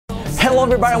Hello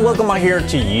everybody and welcome here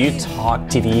to You Talk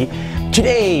TV.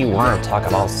 Today we're going to talk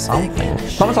about something.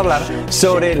 Vamos a hablar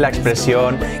sobre la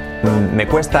expresión me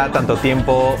cuesta tanto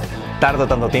tiempo, tardo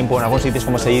tanto tiempo. En algunos sitios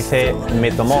como se dice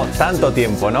me tomó tanto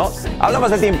tiempo, ¿no?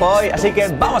 Hablamos de tiempo hoy, así que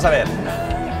vamos a ver.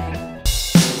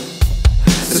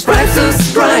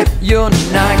 Subscribe, you're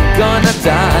not gonna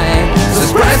die.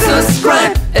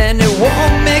 Subscribe, and it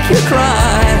won't make you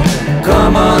cry.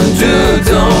 Come on, dude,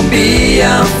 don't be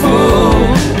a fool.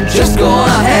 Just go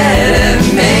ahead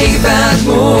and make that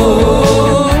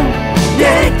move.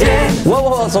 Yeah, yeah.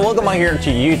 Well, so welcome here to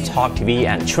You Talk TV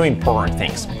and two important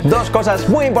things. Dos cosas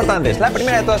muy importantes. La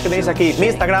primera de todas que tenéis aquí mi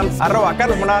Instagram,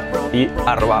 @carlosmonag y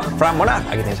 @franmonag.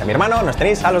 Aquí tenéis a mi hermano, nos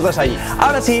tenéis a los dos allí.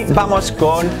 Ahora sí, vamos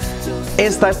con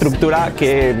esta estructura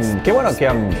que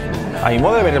a mi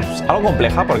modo de ver es algo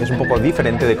compleja porque es un poco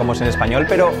diferente de cómo es en español,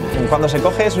 pero cuando se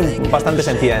coge es bastante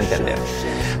sencilla de entender.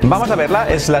 Vamos a verla,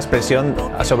 es la expresión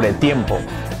sobre el tiempo.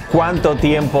 ¿Cuánto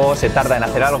tiempo se tarda en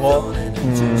hacer algo?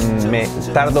 Me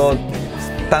tardo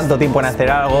tanto tiempo en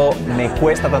hacer algo, me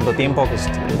cuesta tanto tiempo,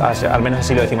 que al menos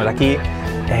así lo decimos aquí.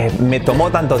 Me tomó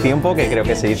tanto tiempo, que creo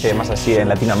que se dice más así en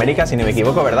Latinoamérica, si no me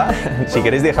equivoco, ¿verdad? Si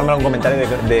queréis dejadme un comentario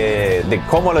de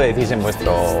cómo lo decís en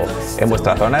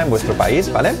vuestra zona, en vuestro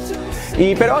país, ¿vale?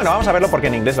 Pero bueno, vamos a verlo porque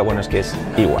en inglés lo bueno es que es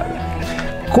igual.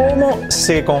 ¿Cómo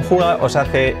se conjuga o se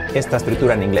hace esta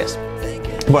estructura en inglés?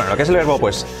 Bueno, lo que es el verbo,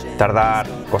 pues, tardar,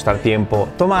 costar tiempo,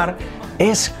 tomar,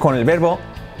 es con el verbo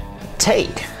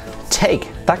take,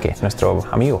 nuestro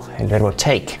amigo, el verbo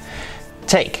take,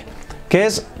 que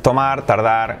es tomar,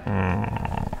 tardar,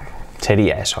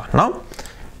 sería eso, ¿no?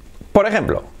 Por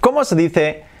ejemplo, ¿cómo se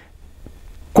dice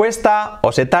cuesta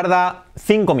o se tarda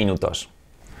 5 minutos?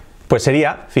 Pues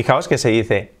sería, fijaos que se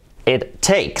dice it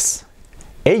takes,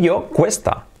 ello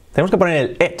cuesta. Tenemos que poner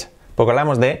el it, porque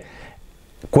hablamos de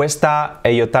cuesta,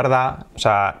 ello tarda, o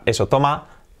sea, eso toma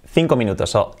 5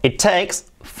 minutos. So, it takes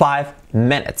 5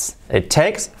 minutes. It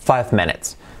takes 5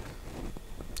 minutes.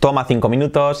 Toma 5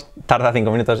 minutos, tarda 5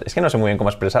 minutos. Es que no sé muy bien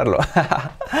cómo expresarlo.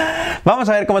 Vamos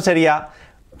a ver cómo sería,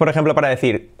 por ejemplo, para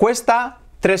decir cuesta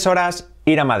 3 horas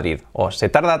ir a Madrid. O se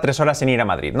tarda 3 horas en ir a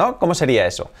Madrid, ¿no? ¿Cómo sería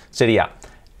eso? Sería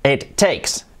it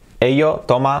takes. Ello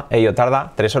toma, ello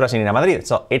tarda 3 horas en ir a Madrid.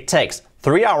 So, it takes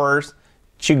 3 hours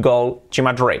to go to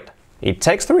Madrid. It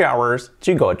takes 3 hours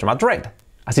to go to Madrid.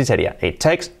 Así sería. It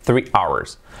takes 3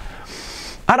 hours.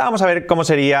 Ahora vamos a ver cómo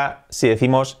sería si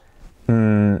decimos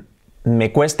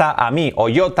me cuesta a mí o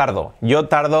yo tardo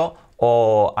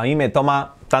o a mí me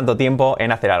toma tanto tiempo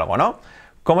en hacer algo, ¿no?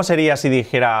 ¿Cómo sería si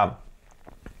dijera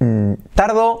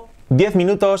tardo 10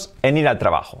 minutos en ir al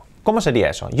trabajo? ¿Cómo sería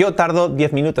eso? Yo tardo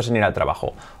 10 minutos en ir al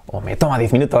trabajo o me toma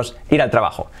 10 minutos ir al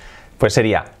trabajo. Pues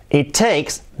sería it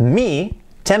takes me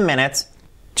 10 minutes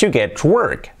to get to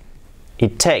work.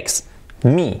 It takes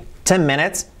me 10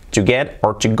 minutes to get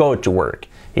or to go to work.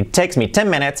 It takes me 10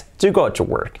 minutes to go to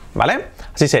work. ¿Vale?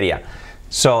 Así sería.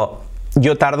 So,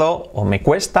 yo tardo o me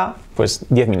cuesta, pues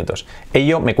 10 minutos.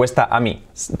 Ello me cuesta a mí.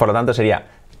 Por lo tanto sería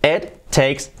it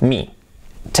takes me.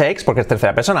 Takes porque es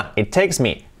tercera persona. It takes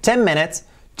me 10 minutes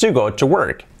to go to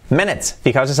work. Minutes.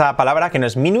 Fijaos esa palabra que no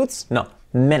es minutes, no,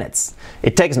 minutes.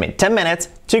 It takes me 10 minutes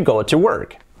to go to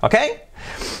work. ¿Ok?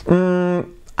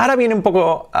 Ahora viene un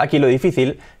poco aquí lo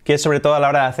difícil, que es sobre todo a la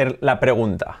hora de hacer la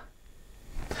pregunta.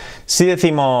 Si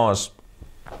decimos,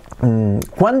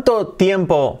 ¿cuánto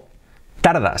tiempo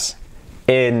tardas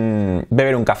en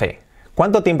beber un café?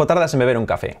 ¿Cuánto tiempo tardas en beber un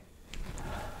café?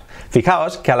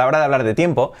 Fijaos que a la hora de hablar de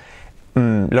tiempo,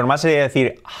 lo normal sería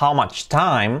decir how much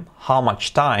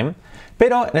time,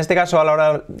 pero en este caso a la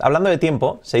hora hablando de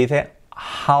tiempo se dice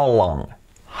how long.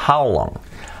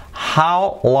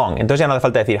 Entonces ya no hace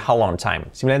falta decir how long time,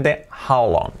 simplemente how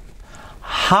long.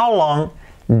 How long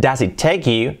does it take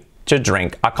you to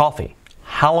drink a coffee?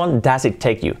 How long does it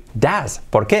take you? Does.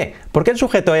 ¿Por qué? Porque el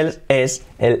sujeto es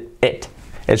el it.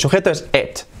 El sujeto es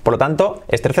it. Por lo tanto,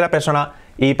 es tercera persona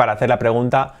y para hacer la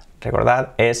pregunta, recordad,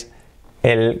 es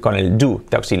con el do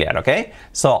de auxiliar, ¿ok?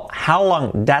 So, how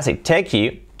long does it take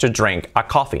you to drink a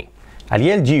coffee? Allí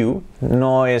el you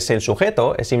no es el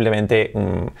sujeto, es simplemente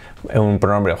un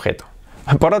pronombre objeto.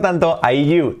 Por lo tanto, ahí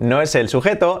you no es el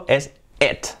sujeto, es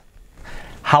it.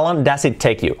 How long does it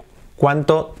take you?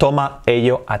 ¿Cuánto toma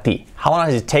ello a ti? How long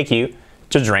does it take you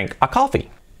to drink a coffee?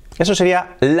 Eso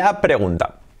sería la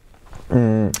pregunta.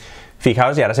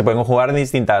 Fijaos, y ahora se pueden conjugar en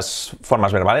distintas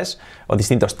formas verbales o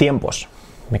distintos tiempos,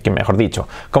 mejor dicho.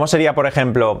 ¿Cómo sería, por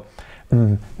ejemplo,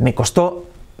 me costó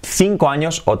 5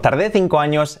 años o tardé 5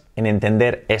 años en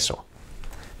entender eso?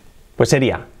 Pues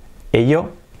sería, ello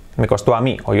me costó a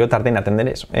mí o yo tardé en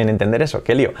entender eso.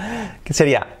 ¿Qué lío? ¿Qué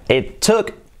sería? It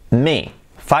took me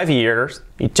 5 years.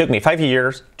 It took me 5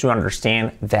 years to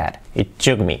understand that. It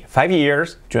took me 5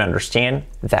 years to understand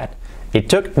that. It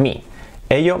took me.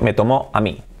 Ello me tomó a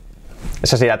mí.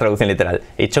 Esa sería la traducción literal.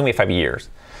 It took me 5 years.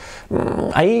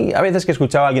 Hay a veces que he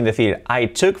escuchado a alguien decir I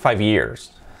took 5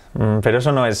 years. Pero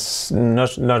eso no es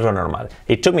lo normal.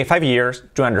 It took me 5 years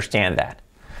to understand that.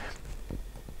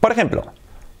 Por ejemplo,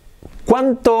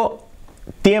 ¿cuánto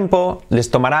tiempo les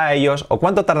tomará a ellos o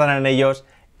cuánto tardarán ellos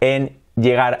en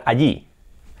llegar allí?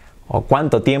 ¿O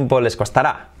cuánto tiempo les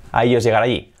costará a ellos llegar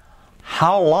allí?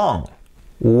 How long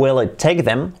will it take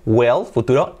them? Will,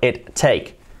 futuro, it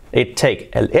take. It take.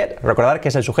 El it, recordar que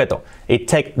es el sujeto. It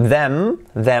take them.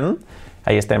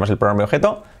 Ahí tenemos el pronombre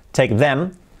objeto. Take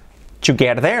them to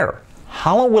get there.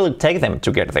 How long will it take them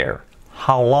to get there?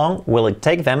 How long will it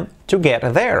take them to get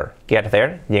there? Get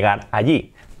there, llegar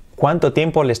allí. ¿Cuánto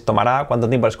tiempo les tomará? ¿Cuánto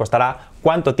tiempo les costará?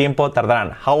 ¿Cuánto tiempo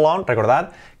tardarán? How long, recordad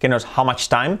que no es how much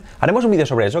time. Haremos un vídeo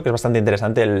sobre eso, que es bastante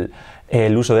interesante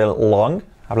el uso del long,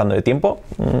 hablando de tiempo.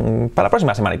 Para la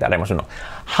próxima semanita haremos uno.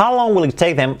 How long will it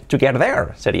take them to get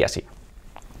there? Sería así.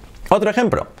 Otro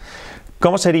ejemplo.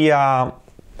 ¿Cómo sería?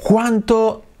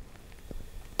 ¿Cuánto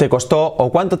te costó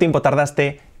o cuánto tiempo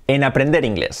tardaste en aprender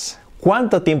inglés?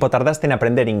 ¿Cuánto tiempo tardaste en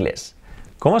aprender inglés?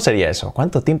 ¿Cómo sería eso?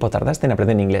 ¿Cuánto tiempo tardaste en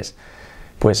aprender inglés?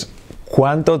 Pues,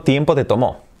 ¿cuánto tiempo te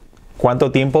tomó?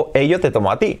 ¿Cuánto tiempo ello te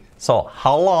tomó a ti? So,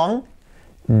 how long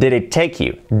did it take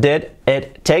you? Did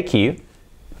it take you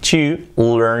to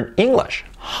learn English?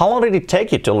 How long did it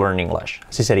take you to learn English?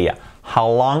 Así sería. How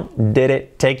long did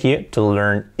it take you to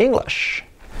learn English?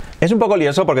 Es un poco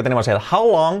lioso porque tenemos el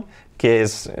how long, que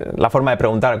es la forma de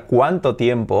preguntar cuánto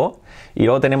tiempo, y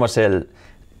luego tenemos el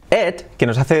it, que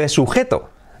nos hace de sujeto.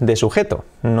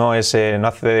 No hace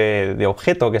de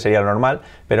objeto, que sería lo normal,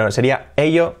 pero sería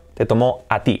ello te tomó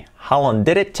a ti. How long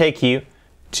did it take you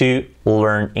to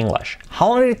learn English? How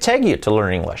long did it take you to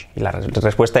learn English? Y la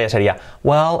respuesta ya sería,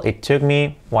 well, it took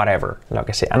me whatever, lo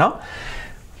que sea, ¿no?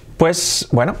 Pues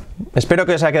bueno, espero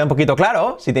que os haya quedado un poquito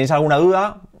claro. Si tenéis alguna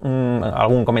duda,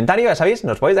 algún comentario, ya sabéis,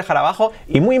 nos podéis dejar abajo.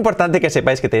 Y muy importante que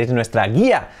sepáis que tenéis nuestra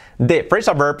guía de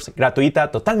phrasal verbs gratuita,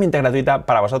 totalmente gratuita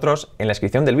para vosotros en la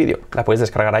descripción del vídeo. La podéis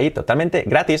descargar ahí totalmente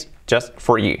gratis, just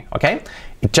for you, ¿ok?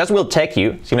 It just will take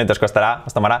you, simplemente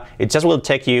os tomará, it just will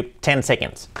take you 10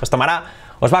 seconds.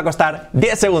 Os va a costar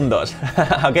 10 segundos,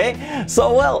 ¿ok?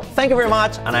 So, well, thank you very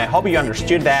much, and I hope you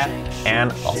understood that,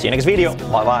 and I'll see you next video.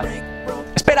 Bye bye.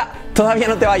 Espera, todavía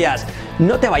no te vayas.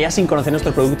 No te vayas sin conocer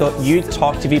nuestro producto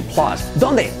YouTalk TV Plus.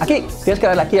 ¿Dónde? Aquí. Tienes que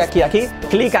darle aquí.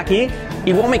 Clic aquí.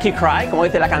 It won't make you cry, como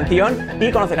dice la canción,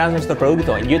 y conocerás nuestro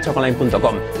producto en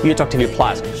youtalkonline.com. YouTalk TV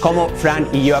Plus. Como Fran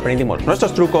y yo aprendimos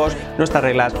nuestros trucos, nuestras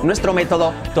reglas, nuestro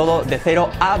método, todo de 0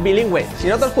 a bilingüe. Si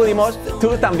nosotros pudimos,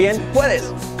 tú también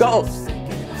puedes. Go!